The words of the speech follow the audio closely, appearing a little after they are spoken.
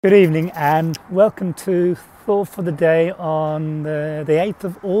Good evening and welcome to Thought for the Day on the 8th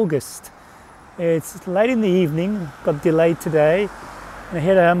of August. It's late in the evening, got delayed today, and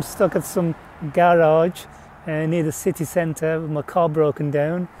here I am stuck at some garage near the city centre with my car broken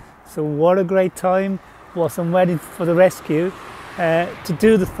down. So what a great time whilst I'm waiting for the rescue to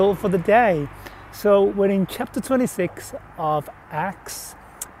do the Thought for the Day. So we're in chapter 26 of Acts.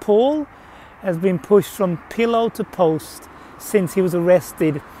 Paul has been pushed from pillow to post since he was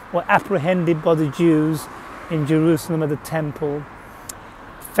arrested or apprehended by the Jews in Jerusalem at the temple.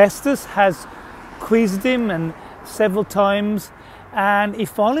 Festus has quizzed him and several times, and he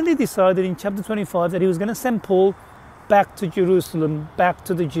finally decided in chapter 25 that he was going to send Paul back to Jerusalem, back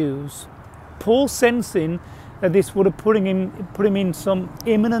to the Jews. Paul sensing that this would have put him in some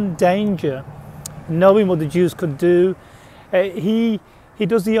imminent danger, knowing what the Jews could do. He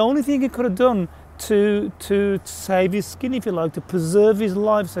does the only thing he could have done to save his skin, if you like, to preserve his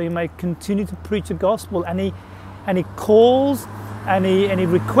life so he may continue to preach the gospel, and he calls and he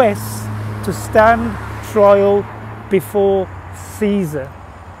requests to stand trial before Caesar.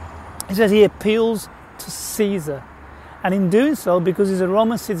 He says he appeals to Caesar, and in doing so, because he's a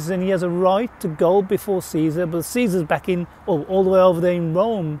Roman citizen, he has a right to go before Caesar, but Caesar's back all the way over there in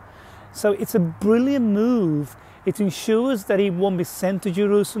Rome. So it's a brilliant move. It ensures that he won't be sent to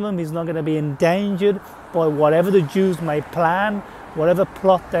Jerusalem. He's not going to be endangered by whatever the Jews may plan, whatever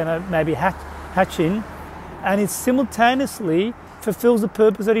plot they may be hatching. And it simultaneously fulfills the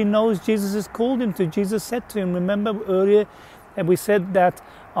purpose that he knows Jesus has called him to. Jesus said to him, remember earlier we said that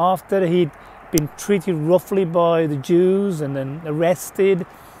after he'd been treated roughly by the Jews and then arrested,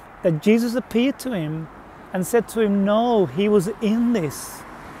 that Jesus appeared to him and said to him, no, he was in this.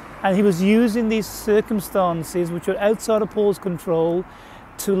 And he was using these circumstances, which were outside of Paul's control,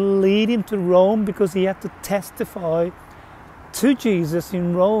 to lead him to Rome, because he had to testify to Jesus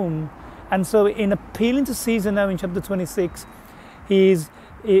in Rome. And so in appealing to Caesar now in chapter 26, two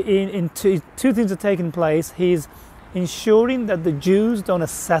things are taking place. He's ensuring that the Jews don't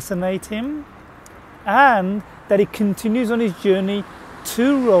assassinate him, and that he continues on his journey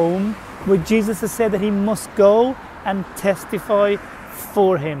to Rome, where Jesus has said that he must go and testify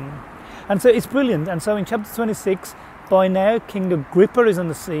for him. And so it's brilliant. And so in chapter 26, by now King Agrippa is on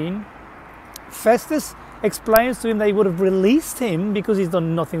the scene. Festus explains to him that he would have released him because he's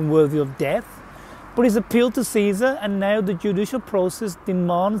done nothing worthy of death, but he's appealed to Caesar, and now the judicial process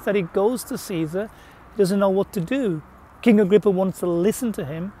demands that he goes to Caesar. He doesn't know what to do. King Agrippa wants to listen to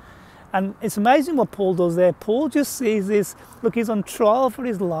him, and it's amazing what Paul does there. Paul just sees this, look, he's on trial for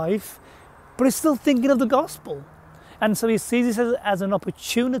his life, but he's still thinking of the gospel. And so he sees this as an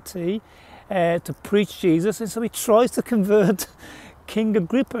opportunity to preach Jesus. And so he tries to convert King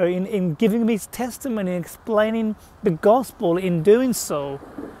Agrippa in giving him his testimony, explaining the gospel. In doing so,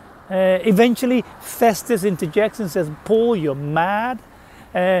 eventually Festus interjects and says, Paul, you're mad.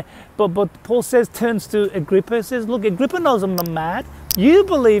 But Paul turns to Agrippa and says, look, Agrippa knows I'm not mad. You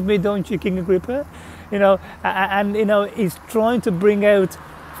believe me, don't you, King Agrippa? He's trying to bring out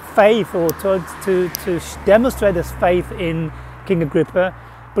faith, or to demonstrate his faith in King Agrippa,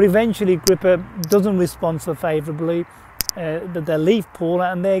 but eventually Agrippa doesn't respond so favourably. That they leave Paul,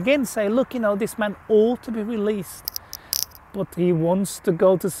 and they again say, look, this man ought to be released, but he wants to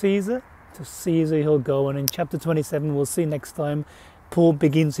go to Caesar. To Caesar he'll go. And in chapter 27 we'll see next time Paul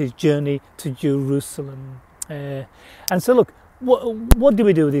begins his journey to Jerusalem. And so look, what do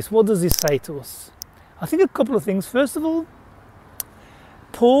we do with this? What does this say to us? I think a couple of things. First of all,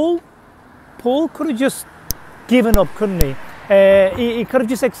 Paul could have just given up, couldn't he? He could have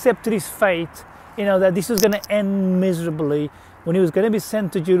just accepted his fate, that this was going to end miserably. When he was going to be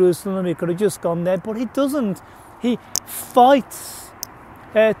sent to Jerusalem, he could have just gone there, but he doesn't. He fights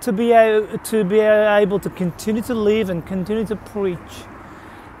to be able to continue to live and continue to preach.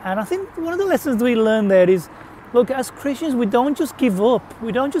 And I think one of the lessons we learn there is, look, as Christians, we don't just give up.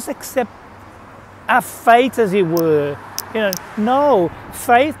 We don't just accept our fate, as it were. No,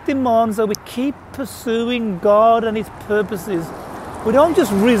 faith demands that we keep pursuing God and His purposes. We don't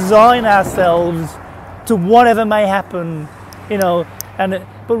just resign ourselves to whatever may happen,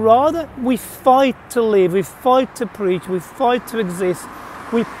 but rather we fight to live, we fight to preach, we fight to exist,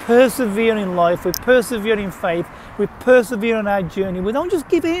 we persevere in life, we persevere in faith, we persevere on our journey. We don't just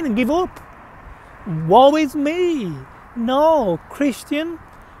give in and give up. Woe is me. No, Christian,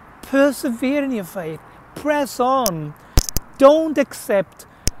 persevere in your faith, press on. Don't accept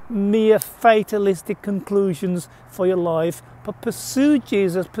mere fatalistic conclusions for your life, but pursue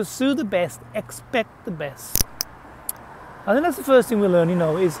Jesus, pursue the best, expect the best. I think that's the first thing we learn,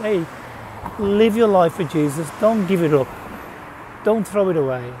 is, hey, live your life for Jesus. Don't give it up. Don't throw it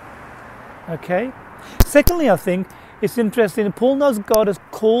away. Okay? Secondly, I think it's interesting. Paul knows God has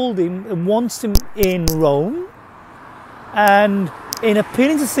called him and wants him in Rome. And in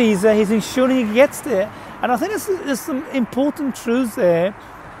appealing to Caesar, he's ensuring he gets there. And I think there's some important truths there.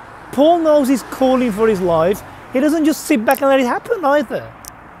 Paul knows his calling for his life. He doesn't just sit back and let it happen either.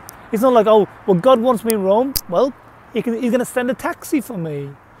 It's not like, oh, well, God wants me in Rome. Well, he's going to send a taxi for me.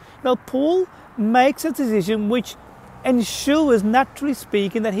 No, Paul makes a decision which ensures, naturally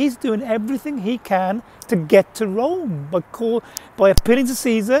speaking, that he's doing everything he can to get to Rome. By appealing to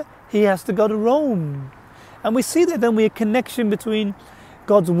Caesar, he has to go to Rome. And we see that then we have a connection between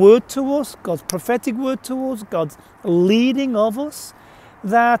God's word to us, God's prophetic word to us, God's leading of us,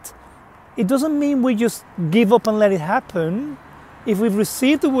 that it doesn't mean we just give up and let it happen. If we've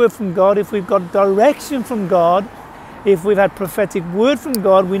received the word from God, if we've got direction from God, if we've had prophetic word from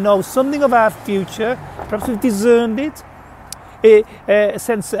God, we know something of our future, perhaps we've discerned it,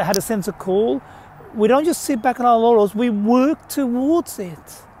 had a sense of call, we don't just sit back on our laurels, we work towards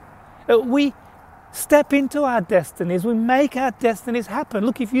it. We step into our destinies, we make our destinies happen.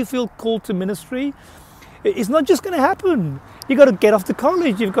 Look, if you feel called to ministry, it's not just going to happen. You've got to get off to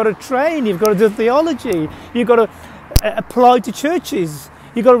college, you've got to train, you've got to do theology, you've got to apply to churches,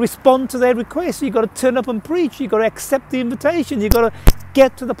 you've got to respond to their requests, you've got to turn up and preach, you've got to accept the invitation, you've got to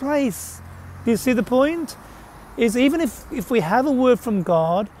get to the place. Do you see the point? Is even if we have a word from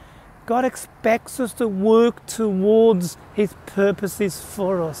God, God expects us to work towards his purposes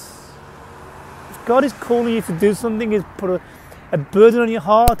for us. If God is calling you to do something, he's put a burden on your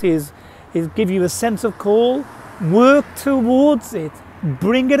heart, he's give you a sense of call, work towards it,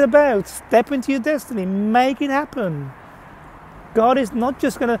 bring it about, step into your destiny, make it happen. God is not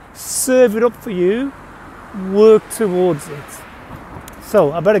just going to serve it up for you, work towards it.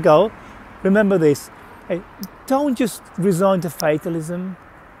 So I better go. Remember this, hey, don't just resign to fatalism,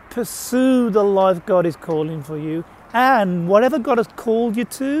 pursue the life God is calling for you, and whatever God has called you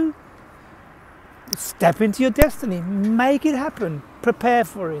to, step into your destiny, make it happen, prepare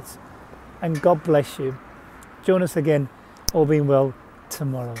for it. And God bless you. Join us again, all being well,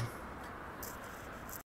 tomorrow.